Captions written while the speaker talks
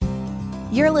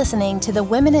You're listening to the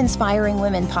Women Inspiring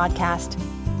Women podcast.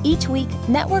 Each week,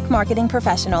 network marketing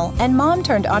professional and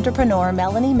mom-turned-entrepreneur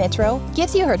Melanie Mitro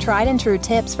gives you her tried and true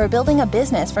tips for building a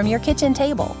business from your kitchen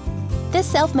table. This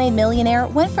self-made millionaire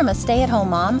went from a stay-at-home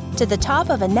mom to the top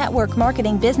of a network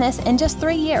marketing business in just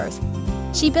 3 years.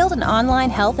 She built an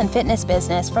online health and fitness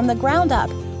business from the ground up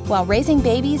while raising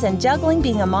babies and juggling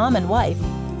being a mom and wife.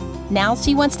 Now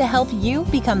she wants to help you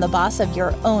become the boss of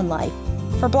your own life.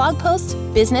 For blog posts,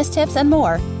 business tips, and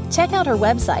more, check out her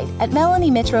website at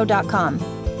melaniemitro.com.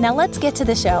 Now let's get to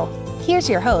the show. Here's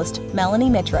your host, Melanie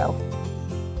Mitro.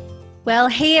 Well,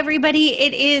 hey everybody,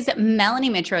 it is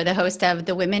Melanie Mitro, the host of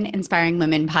the Women Inspiring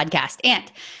Women podcast.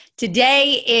 And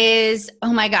today is,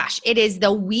 oh my gosh, it is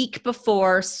the week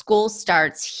before school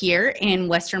starts here in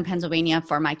Western Pennsylvania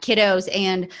for my kiddos.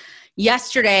 And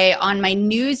yesterday on my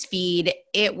news feed,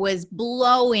 it was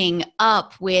blowing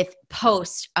up with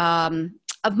posts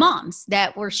of moms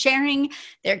that were sharing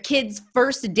their kids'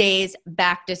 first days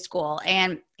back to school.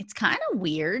 And it's kind of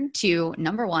weird to,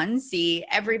 number one, see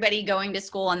everybody going to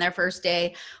school on their first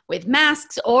day with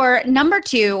masks, or number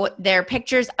two, their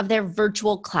pictures of their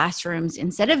virtual classrooms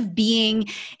instead of being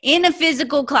in a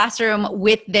physical classroom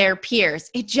with their peers.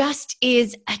 It just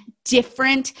is a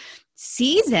different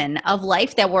season of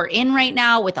life that we're in right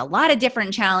now with a lot of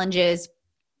different challenges,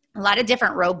 a lot of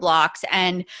different roadblocks.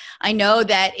 And I know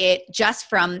that it just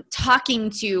from talking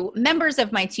to members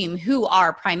of my team who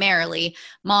are primarily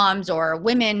moms or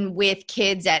women with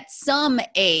kids at some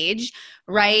age,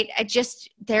 right?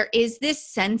 There is this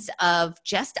sense of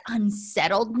just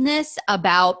unsettledness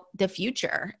about the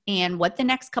future and what the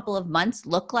next couple of months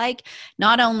look like,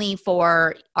 not only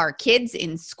for our kids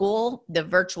in school, the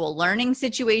virtual learning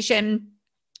situation.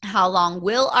 How long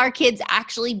will our kids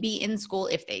actually be in school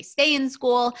if they stay in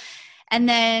school? And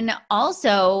then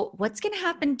also, what's going to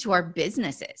happen to our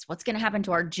businesses? What's going to happen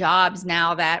to our jobs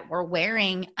now that we're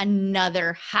wearing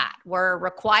another hat? We're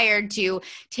required to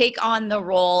take on the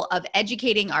role of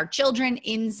educating our children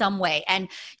in some way. And,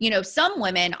 some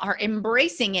women are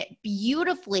embracing it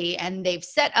beautifully, and they've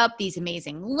set up these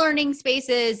amazing learning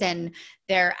spaces, and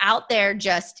they're out there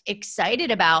just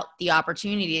excited about the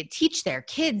opportunity to teach their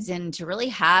kids and to really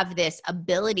have this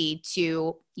ability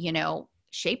to,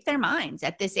 shape their minds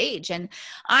at this age. And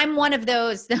I'm one of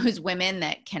those women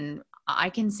that I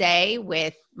can say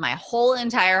with my whole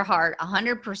entire heart,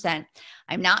 100%,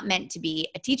 I'm not meant to be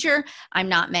a teacher. I'm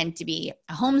not meant to be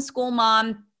a homeschool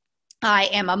mom. I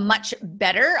am a much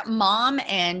better mom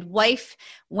and wife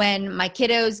when my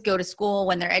kiddos go to school,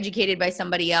 when they're educated by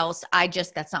somebody else.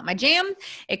 That's not my jam.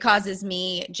 It causes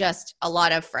me just a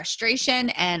lot of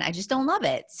frustration, and I just don't love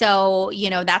it. So,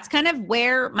 that's kind of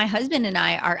where my husband and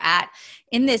I are at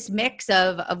in this mix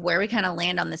of where we kind of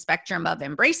land on the spectrum of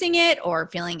embracing it or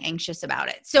feeling anxious about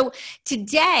it. So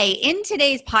in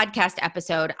today's podcast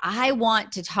episode, I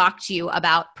want to talk to you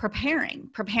about preparing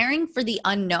for the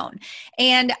unknown.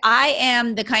 And I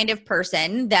am the kind of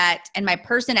person and my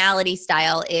personality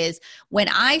style is when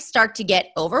I start to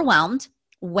get overwhelmed,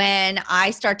 when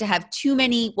I start to have too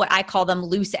many, what I call them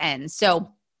loose ends.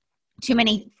 So too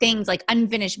many things like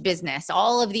unfinished business,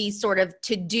 all of these sort of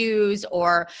to-dos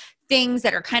or things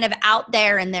that are kind of out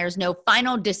there and there's no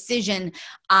final decision,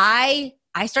 I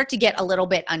start to get a little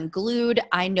bit unglued.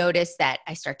 I notice that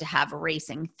I start to have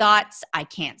racing thoughts. I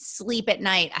can't sleep at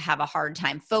night. I have a hard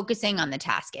time focusing on the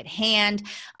task at hand.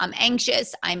 I'm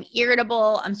anxious. I'm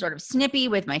irritable. I'm sort of snippy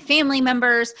with my family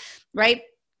members, right?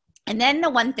 And then the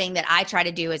one thing that I try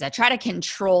to do is I try to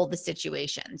control the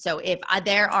situation. So if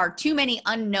there are too many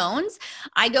unknowns,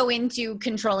 I go into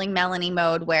controlling Melanie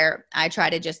mode where I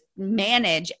try to just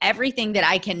manage everything that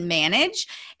I can manage.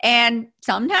 And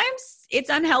sometimes it's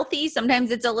unhealthy.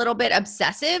 Sometimes it's a little bit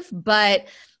obsessive, but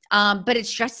it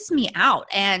stresses me out.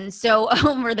 And so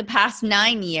over the past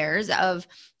 9 years of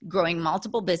growing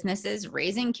multiple businesses,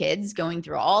 raising kids, going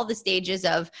through all the stages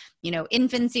of,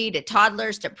 infancy to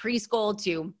toddlers to preschool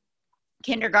to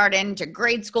kindergarten to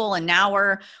grade school, and now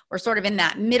we're sort of in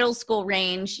that middle school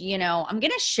range, I'm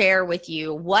going to share with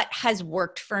you what has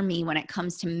worked for me when it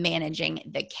comes to managing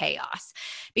the chaos.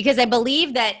 Because I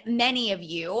believe that many of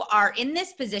you are in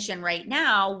this position right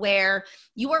now where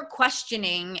you are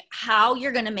questioning how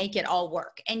you're going to make it all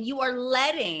work. And you are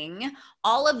letting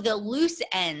all of the loose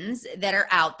ends that are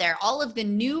out there, all of the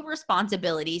new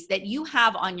responsibilities that you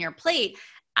have on your plate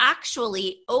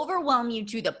actually overwhelm you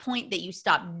to the point that you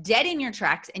stop dead in your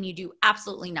tracks and you do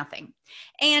absolutely nothing.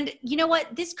 And you know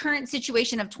what? This current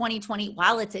situation of 2020,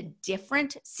 while it's a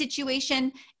different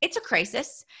situation, it's a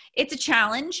crisis. It's a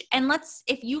challenge. And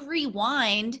if you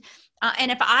rewind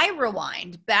And if I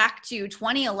rewind back to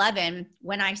 2011,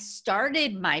 when I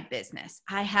started my business,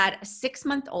 I had a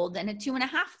 6-month-old and a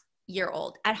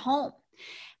 2.5-year-old at home.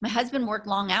 My husband worked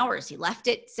long hours. He left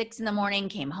at 6 a.m,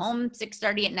 came home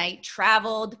 6:30 at night,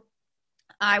 traveled.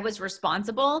 I was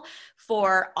responsible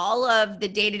for all of the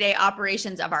day-to-day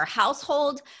operations of our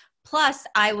household. Plus,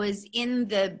 I was in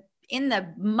the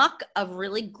muck of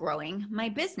really growing my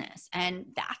business. And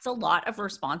that's a lot of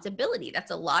responsibility.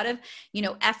 That's a lot of,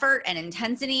 effort and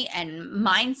intensity and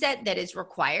mindset that is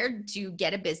required to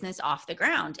get a business off the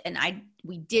ground. And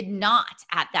we did not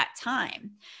at that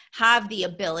time have the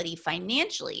ability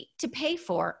financially to pay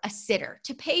for a sitter,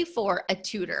 to pay for a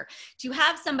tutor, to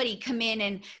have somebody come in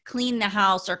and clean the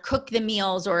house or cook the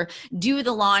meals or do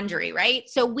the laundry, right?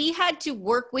 So we had to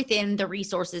work within the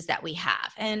resources that we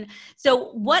have. And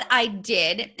so what I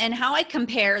did and how I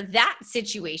compare that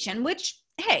situation, which,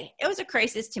 hey, it was a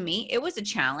crisis to me. It was a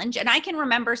challenge. And I can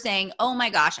remember saying, oh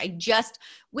my gosh, I just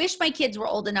wish my kids were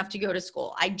old enough to go to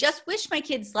school. I just wish my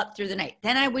kids slept through the night.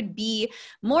 Then I would be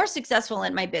more successful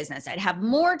in my business. I'd have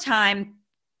more time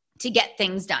to get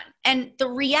things done. And the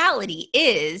reality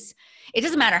is, it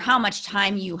doesn't matter how much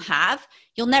time you have,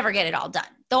 you'll never get it all done.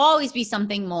 There'll always be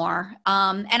something more.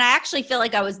 And I actually feel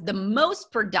like I was the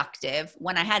most productive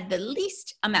when I had the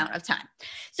least amount of time.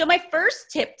 So my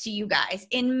first tip to you guys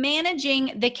in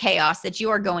managing the chaos that you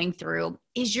are going through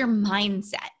is your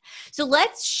mindset. So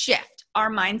let's shift our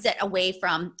mindset away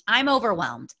from, I'm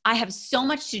overwhelmed, I have so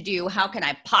much to do, how can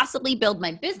I possibly build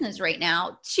my business right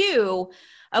now, to,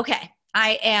 okay,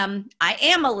 I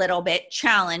am a little bit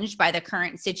challenged by the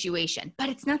current situation, but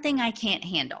it's nothing I can't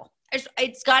handle.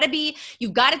 It's got to be,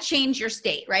 you've got to change your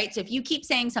state, right? So if you keep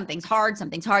saying something's hard,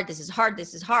 this is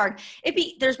hard,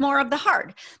 there's more of the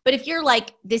hard. But if you're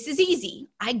like, this is easy,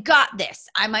 I got this,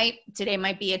 today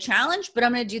might be a challenge, but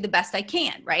I'm going to do the best I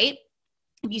can, right?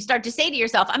 If you start to say to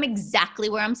yourself, I'm exactly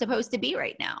where I'm supposed to be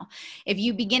right now. If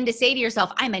you begin to say to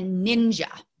yourself, I'm a ninja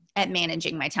at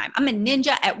managing my time. I'm a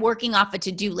ninja at working off a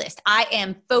to-do list. I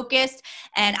am focused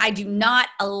and I do not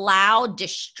allow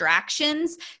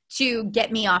distractions to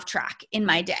get me off track in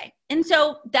my day. And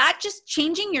so that just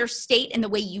changing your state and the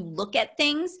way you look at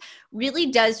things really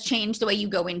does change the way you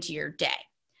go into your day.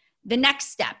 The next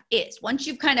step is, once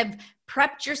you've kind of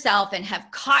prepped yourself and have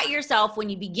caught yourself when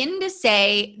you begin to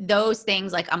say those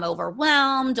things like, I'm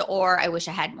overwhelmed, or I wish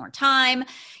I had more time,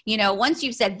 once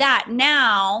you've said that,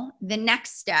 now the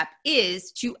next step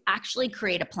is to actually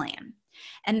create a plan.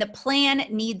 And the plan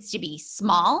needs to be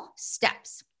small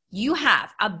steps. You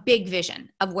have a big vision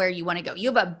of where you want to go.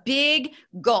 You have a big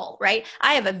goal, right?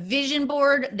 I have a vision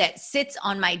board that sits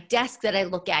on my desk that I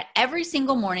look at every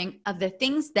single morning of the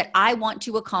things that I want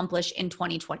to accomplish in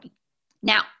 2020.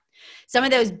 Now, some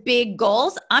of those big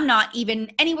goals, I'm not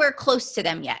even anywhere close to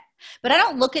them yet. But I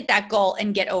don't look at that goal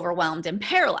and get overwhelmed and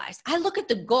paralyzed. I look at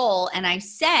the goal and I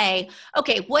say,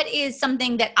 okay, what is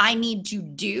something that I need to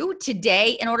do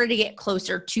today in order to get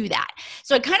closer to that?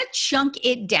 So I kind of chunk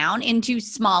it down into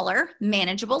smaller,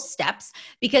 manageable steps,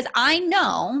 because I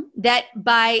know that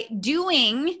by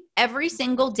doing every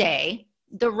single day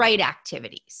the right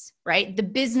activities, right? The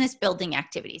business building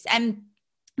activities. And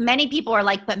many people are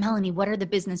like, but Melanie, what are the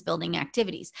business building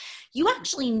activities? You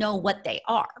actually know what they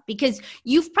are, because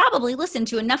you've probably listened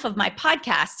to enough of my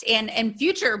podcasts and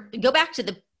go back to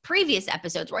the previous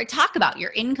episodes where I talk about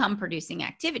your income producing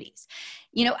activities.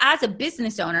 As a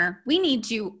business owner, we need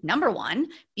to, number one,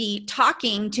 be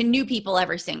talking to new people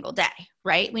every single day,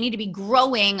 right? We need to be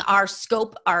growing our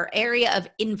scope, our area of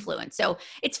influence. So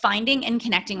it's finding and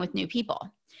connecting with new people.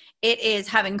 It is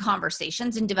having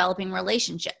conversations and developing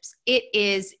relationships. It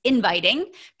is inviting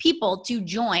people to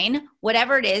join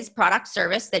whatever it is, product,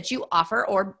 service that you offer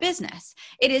or business.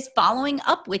 It is following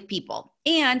up with people.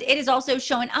 And it is also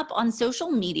showing up on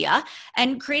social media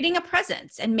and creating a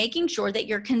presence and making sure that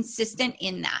you're consistent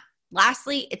in that.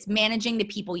 Lastly, it's managing the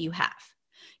people you have.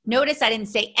 Notice I didn't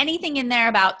say anything in there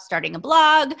about starting a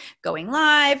blog, going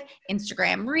live,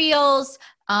 Instagram Reels,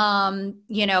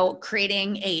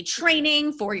 creating a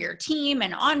training for your team,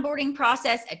 an onboarding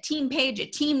process, a team page, a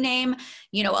team name,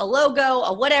 a logo,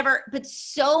 a whatever. But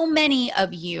so many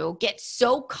of you get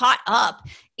so caught up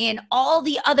in all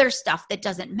the other stuff that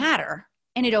doesn't matter,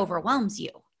 and it overwhelms you.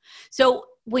 So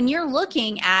when you're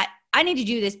looking at, I need to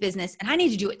do this business and I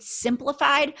need to do it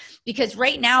simplified, because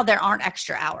right now there aren't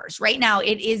extra hours. Right now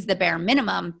it is the bare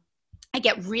minimum. I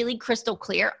get really crystal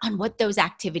clear on what those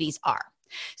activities are.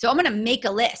 So I'm going to make a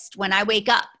list when I wake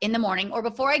up in the morning or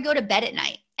before I go to bed at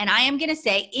night. And I am going to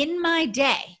say, in my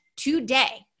day,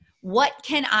 today, what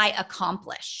can I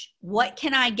accomplish? What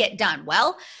can I get done?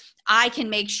 Well, I can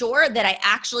make sure that I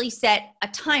actually set a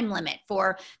time limit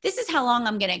for this is how long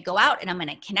I'm going to go out and I'm going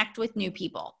to connect with new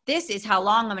people. This is how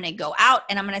long I'm going to go out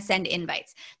and I'm going to send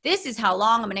invites. This is how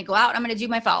long I'm going to go out and I'm going to do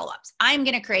my follow-ups. I'm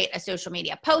going to create a social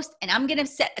media post and I'm going to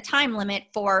set a time limit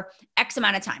for X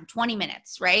amount of time, 20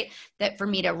 minutes, right? That for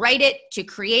me to write it, to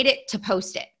create it, to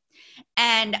post it.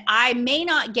 And I may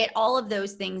not get all of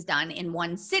those things done in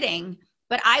one sitting,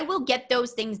 but I will get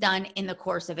those things done in the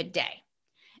course of a day.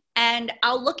 And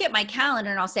I'll look at my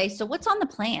calendar and I'll say, so what's on the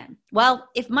plan? Well,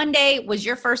 if Monday was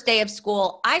your first day of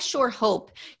school, I sure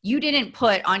hope you didn't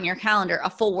put on your calendar a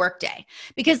full work day.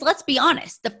 Because let's be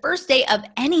honest, the first day of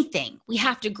anything, we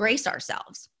have to grace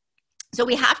ourselves. So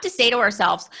we have to say to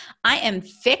ourselves, I am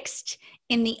fixed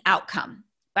in the outcome,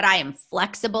 but I am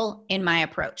flexible in my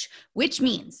approach, which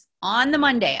means on the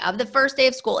Monday of the first day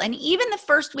of school, and even the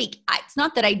first week, it's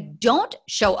not that I don't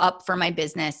show up for my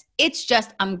business. It's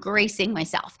just I'm gracing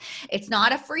myself. It's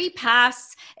not a free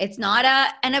pass. It's not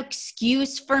an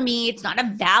excuse for me. It's not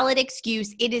a valid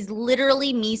excuse. It is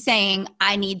literally me saying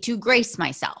I need to grace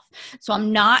myself. So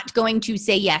I'm not going to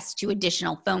say yes to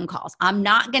additional phone calls. I'm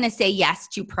not going to say yes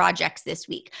to projects this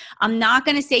week. I'm not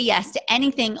going to say yes to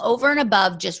anything over and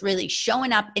above just really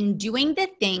showing up and doing the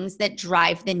things that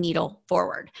drive the needle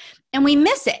forward. And we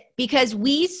miss it because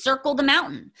we circle the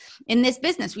mountain in this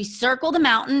business. We circle the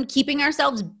mountain, keeping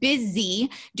ourselves busy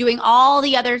doing all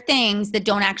the other things that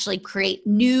don't actually create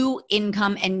new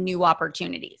income and new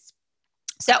opportunities.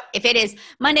 So if it is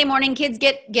Monday morning, kids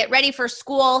get ready for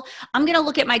school, I'm going to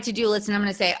look at my to-do list and I'm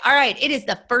going to say, all right, it is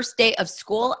the first day of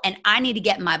school and I need to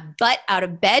get my butt out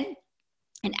of bed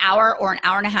an hour or an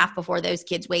hour and a half before those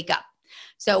kids wake up.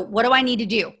 So what do I need to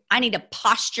do? I need to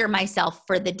posture myself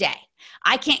for the day.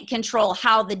 I can't control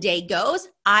how the day goes.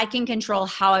 I can control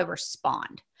how I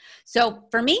respond. So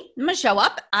for me, I'm going to show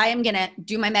up. I am going to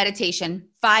do my meditation,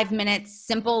 5 minutes,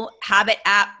 simple habit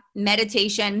app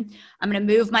meditation. I'm going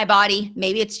to move my body.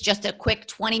 Maybe it's just a quick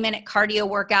 20-minute cardio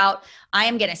workout. I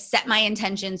am going to set my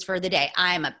intentions for the day.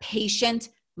 I am a patient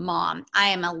mom. I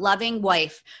am a loving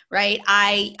wife, right?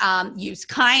 I use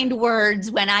kind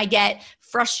words when I get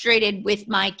frustrated with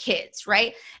my kids,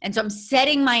 right? And so I'm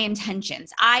setting my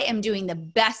intentions. I am doing the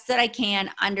best that I can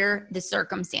under the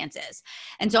circumstances.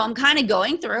 And so I'm kind of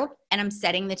going through and I'm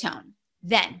setting the tone.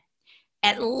 Then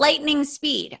at lightning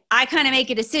speed, I kind of make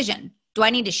a decision. Do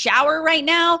I need to shower right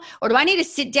now? Or do I need to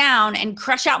sit down and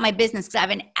crush out my business because I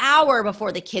have an hour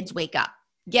before the kids wake up?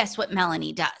 Guess what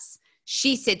Melanie does?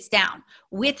 She sits down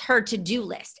with her to-do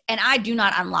list and I do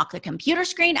not unlock the computer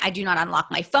screen. I do not unlock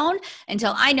my phone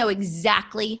until I know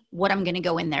exactly what I'm going to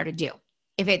go in there to do.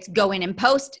 If it's go in and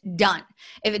post, done.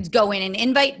 If it's go in and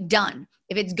invite, done.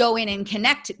 If it's go in and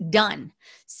connect, done.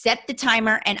 Set the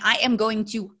timer and I am going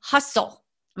to hustle.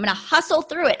 I'm going to hustle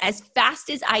through it as fast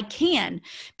as I can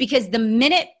because the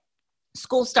minute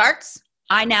school starts,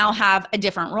 I now have a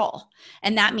different role.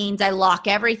 And that means I lock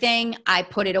everything, I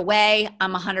put it away,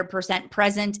 I'm 100%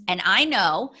 present, and I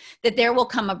know that there will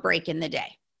come a break in the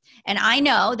day. And I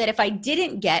know that if I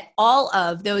didn't get all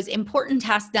of those important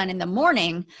tasks done in the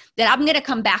morning, that I'm going to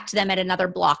come back to them at another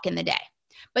block in the day.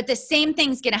 But the same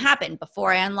thing's going to happen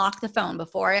before I unlock the phone,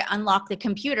 before I unlock the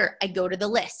computer, I go to the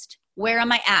list. Where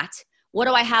am I at? What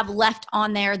do I have left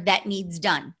on there that needs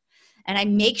done? And I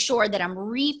make sure that I'm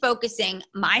refocusing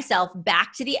myself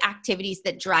back to the activities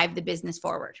that drive the business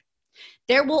forward.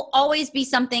 There will always be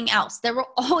something else. There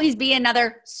will always be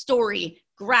another story,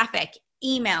 graphic,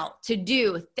 email to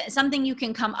do, something you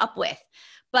can come up with.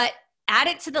 But add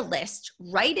it to the list,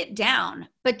 write it down.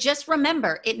 But just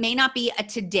remember, it may not be a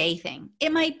today thing.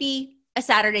 It might be a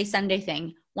Saturday, Sunday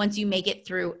thing once you make it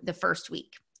through the first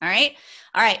week. All right.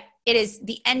 All right. It is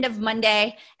the end of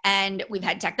Monday and we've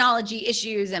had technology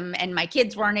issues and my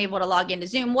kids weren't able to log into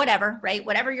Zoom, whatever, right?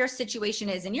 Whatever your situation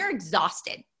is and you're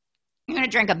exhausted, you're going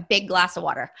to drink a big glass of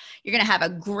water. You're going to have a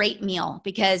great meal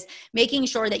because making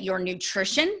sure that your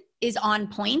nutrition is on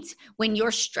point when your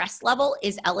stress level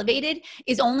is elevated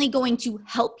is only going to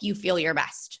help you feel your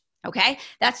best. Okay.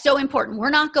 That's so important. We're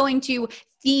not going to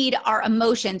feed our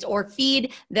emotions or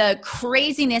feed the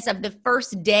craziness of the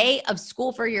first day of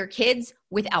school for your kids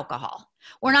with alcohol.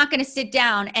 We're not going to sit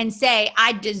down and say,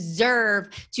 I deserve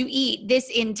to eat this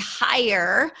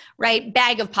entire, right,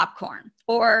 bag of popcorn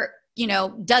or,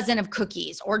 dozen of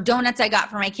cookies or donuts I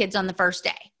got for my kids on the first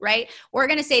day, right? We're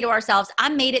going to say to ourselves, I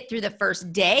made it through the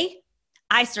first day.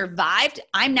 I survived.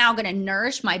 I'm now going to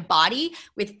nourish my body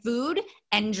with food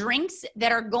and drinks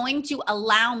that are going to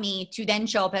allow me to then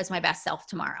show up as my best self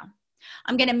tomorrow.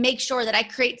 I'm going to make sure that I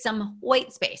create some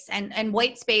white space. And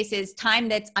white space is time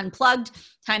that's unplugged,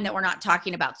 time that we're not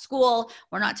talking about school,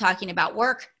 we're not talking about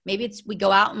work. Maybe it's we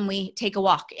go out and we take a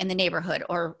walk in the neighborhood,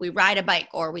 or we ride a bike,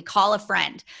 or we call a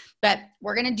friend. But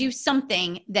we're going to do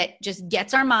something that just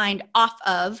gets our mind off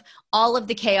of all of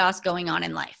the chaos going on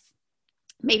in life.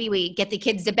 Maybe we get the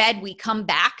kids to bed, we come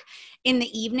back in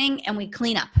the evening and we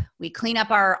clean up. We clean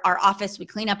up our office, we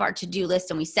clean up our to-do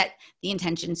list, and we set the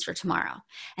intentions for tomorrow.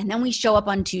 And then we show up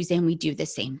on Tuesday and we do the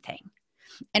same thing.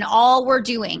 And all we're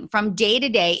doing from day to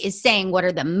day is saying what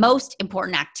are the most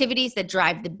important activities that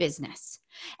drive the business.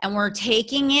 And we're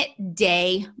taking it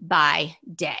day by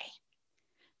day.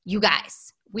 You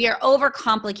guys, we are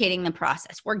overcomplicating the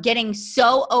process. We're getting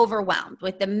so overwhelmed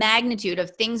with the magnitude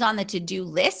of things on the to-do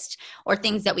list, or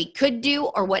things that we could do,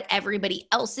 or what everybody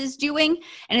else is doing.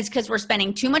 And it's because we're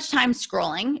spending too much time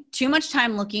scrolling, too much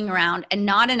time looking around, and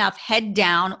not enough head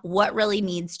down what really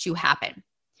needs to happen.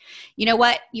 You know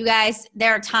what, you guys,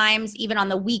 there are times even on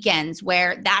the weekends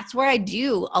where that's where I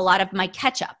do a lot of my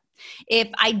catch up. If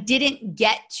I didn't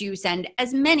get to send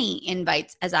as many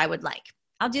invites as I would like,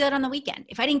 I'll do that on the weekend.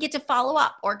 If I didn't get to follow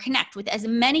up or connect with as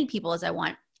many people as I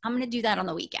want, I'm going to do that on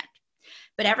the weekend.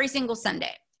 But every single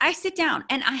Sunday, I sit down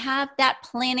and I have that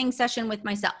planning session with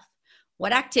myself.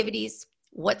 What activities,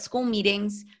 what school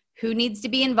meetings, who needs to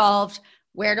be involved,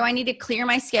 where do I need to clear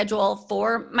my schedule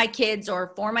for my kids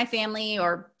or for my family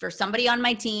or for somebody on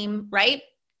my team, right?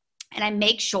 And I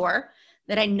make sure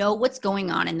that I know what's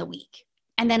going on in the week.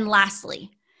 And then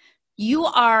lastly,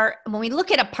 when we look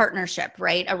at a partnership,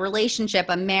 right? A relationship,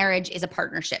 a marriage is a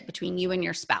partnership between you and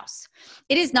your spouse.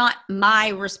 It is not my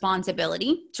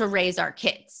responsibility to raise our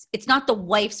kids. It's not the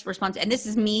wife's responsibility. And this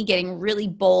is me getting really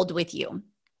bold with you.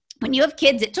 When you have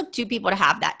kids, it took two people to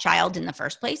have that child in the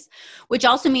first place, which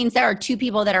also means there are two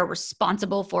people that are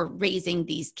responsible for raising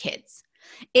these kids.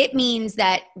 It means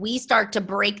that we start to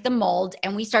break the mold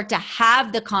and we start to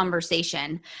have the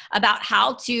conversation about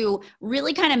how to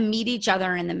really kind of meet each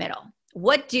other in the middle.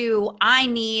 What do I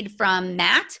need from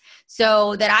Matt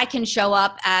so that I can show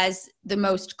up as the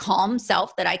most calm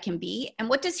self that I can be? And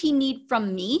what does he need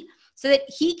from me so that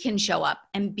he can show up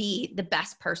and be the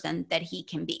best person that he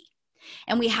can be?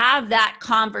 And we have that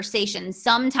conversation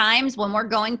sometimes when we're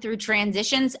going through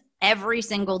transitions every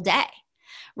single day.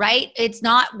 Right? It's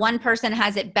not one person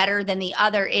has it better than the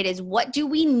other. It is what do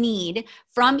we need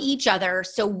from each other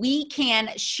so we can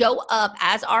show up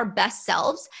as our best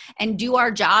selves and do our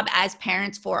job as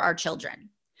parents for our children.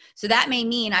 So that may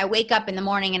mean I wake up in the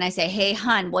morning and I say, hey,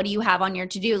 hun, what do you have on your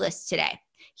to-do list today?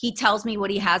 He tells me what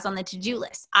he has on the to-do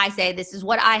list. I say, this is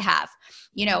what I have.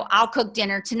 I'll cook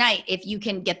dinner tonight if you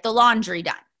can get the laundry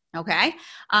done. Okay.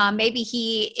 Maybe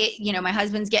my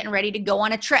husband's getting ready to go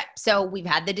on a trip. So we've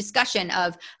had the discussion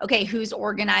of, okay, who's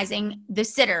organizing the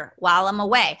sitter while I'm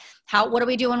away? What are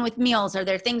we doing with meals? Are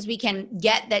there things we can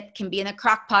get that can be in the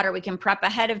crock pot or we can prep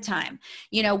ahead of time?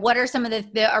 What are some of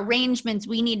the arrangements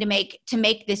we need to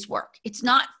make this work? It's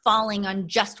not falling on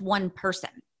just one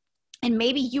person. And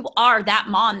maybe you are that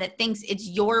mom that thinks it's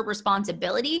your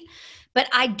responsibility, but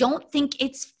I don't think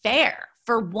it's fair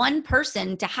for one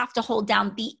person to have to hold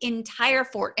down the entire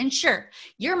fort. And sure,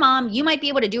 your mom, you might be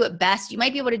able to do it best. You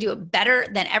might be able to do it better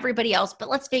than everybody else, but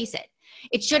let's face it,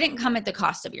 it shouldn't come at the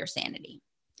cost of your sanity.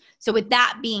 So with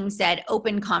that being said,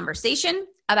 open conversation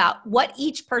about what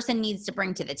each person needs to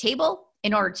bring to the table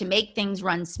in order to make things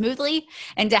run smoothly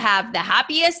and to have the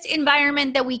happiest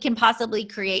environment that we can possibly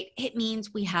create. It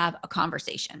means we have a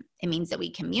conversation. It means that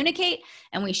we communicate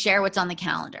and we share what's on the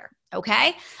calendar.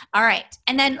 Okay. All right.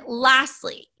 And then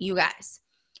lastly, you guys,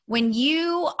 when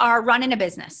you are running a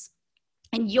business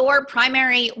and your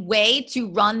primary way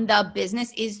to run the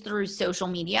business is through social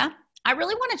media, I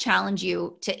really want to challenge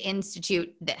you to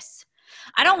institute this.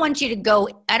 I don't want you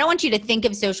to think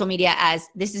of social media as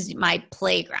this is my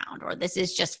playground or this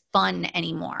is just fun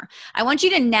anymore. I want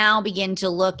you to now begin to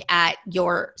look at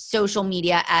your social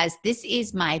media as this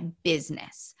is my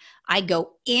business. I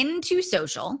go into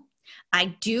social.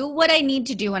 I do what I need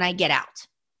to do when I get out.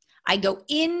 I go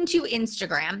into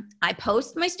Instagram. I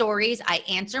post my stories. I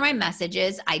answer my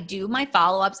messages. I do my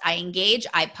follow-ups. I engage.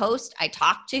 I post. I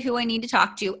talk to who I need to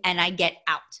talk to, and I get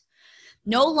out.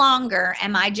 No longer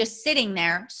am I just sitting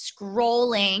there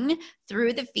scrolling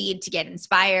through the feed to get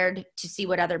inspired, to see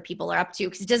what other people are up to,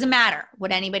 because it doesn't matter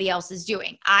what anybody else is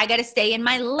doing. I got to stay in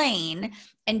my lane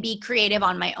and be creative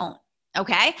on my own.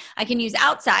 Okay. I can use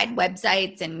outside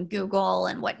websites and Google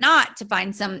and whatnot to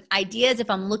find some ideas if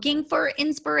I'm looking for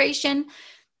inspiration,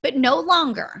 but no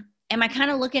longer am I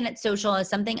kind of looking at social as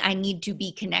something I need to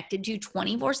be connected to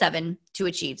 24/7 to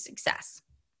achieve success.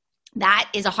 That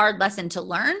is a hard lesson to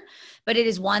learn, but it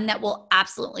is one that will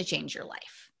absolutely change your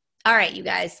life. All right, you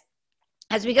guys,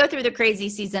 as we go through the crazy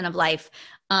season of life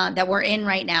that we're in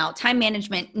right now, time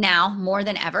management now more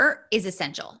than ever is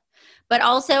essential. But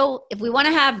also, if we want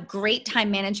to have great time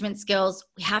management skills,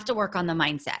 we have to work on the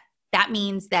mindset. That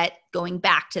means that going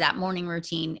back to that morning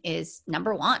routine is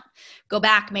number one. Go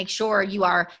back, make sure you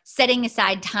are setting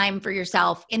aside time for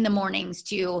yourself in the mornings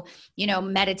to,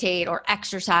 meditate or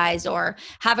exercise or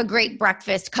have a great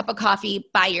breakfast, cup of coffee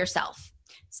by yourself.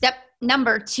 Step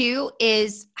number two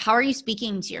is, how are you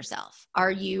speaking to yourself?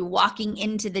 Are you walking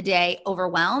into the day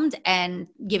overwhelmed and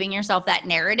giving yourself that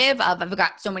narrative of, I've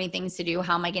got so many things to do,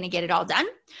 how am I going to get it all done?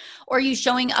 Or are you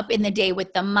showing up in the day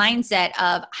with the mindset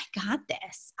of, I got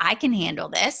this, I can handle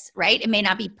this, right? It may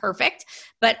not be perfect,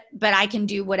 but I can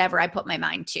do whatever I put my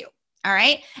mind to. All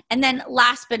right. And then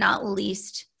last but not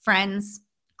least, friends,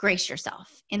 grace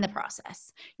yourself in the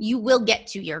process. You will get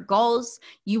to your goals.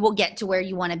 You will get to where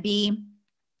you want to be,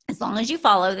 as long as you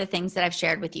follow the things that I've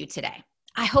shared with you today.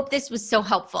 I hope this was so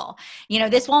helpful.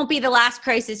 This won't be the last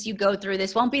crisis you go through.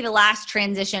 This won't be the last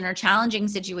transition or challenging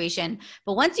situation.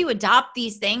 But once you adopt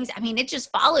these things, it just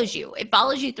follows you. It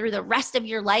follows you through the rest of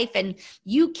your life, and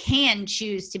you can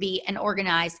choose to be an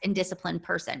organized and disciplined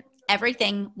person.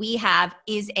 Everything we have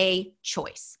is a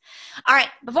choice. All right.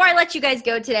 Before I let you guys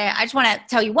go today, I just want to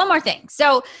tell you one more thing.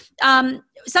 So,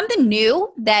 something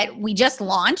new that we just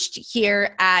launched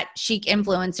here at Chic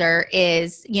Influencer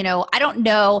is, I don't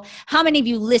know how many of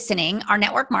you listening are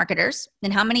network marketers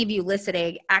and how many of you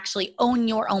listening actually own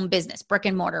your own business, brick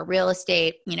and mortar, real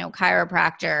estate,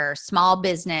 chiropractor, small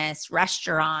business,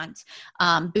 restaurant,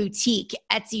 boutique,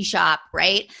 Etsy shop,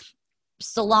 right?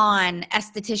 Salon,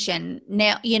 esthetician,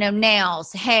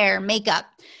 nails, hair, makeup.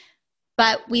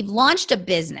 But we've launched a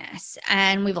business,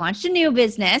 and we've launched a new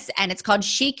business, and it's called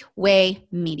Chic Way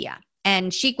Media.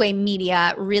 And Chic Way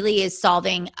Media really is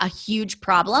solving a huge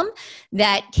problem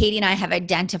that Katie and I have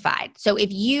identified. So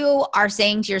if you are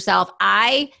saying to yourself,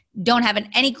 I don't have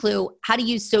any clue how to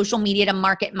use social media to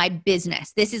market my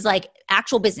business. This is like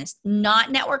actual business,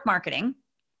 not network marketing.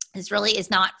 This really is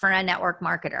not for a network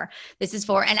marketer. This is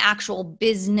for an actual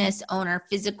business owner,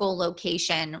 physical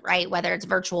location, right? Whether it's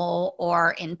virtual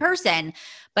or in person,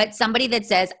 but somebody that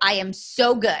says, I am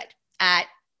so good at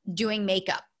doing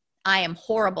makeup. I am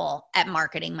horrible at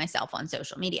marketing myself on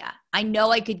social media. I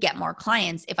know I could get more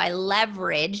clients if I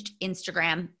leveraged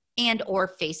Instagram and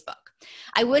or Facebook.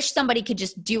 I wish somebody could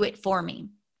just do it for me.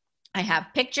 I have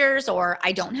pictures or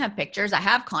I don't have pictures. I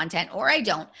have content or I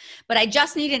don't, but I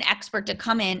just need an expert to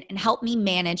come in and help me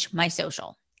manage my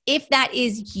social. If that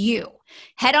is you,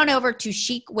 head on over to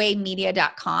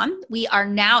chicwaymedia.com. We are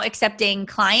now accepting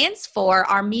clients for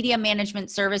our media management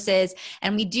services,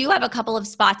 and we do have a couple of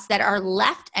spots that are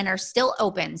left and are still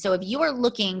open. So if you are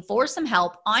looking for some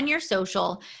help on your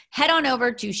social, head on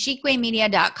over to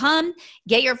chicwaymedia.com,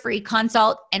 get your free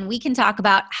consult, and we can talk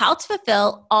about how to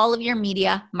fulfill all of your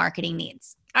media marketing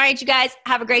needs. All right, you guys,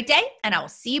 have a great day, and I will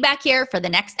see you back here for the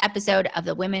next episode of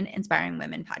the Women Inspiring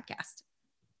Women podcast.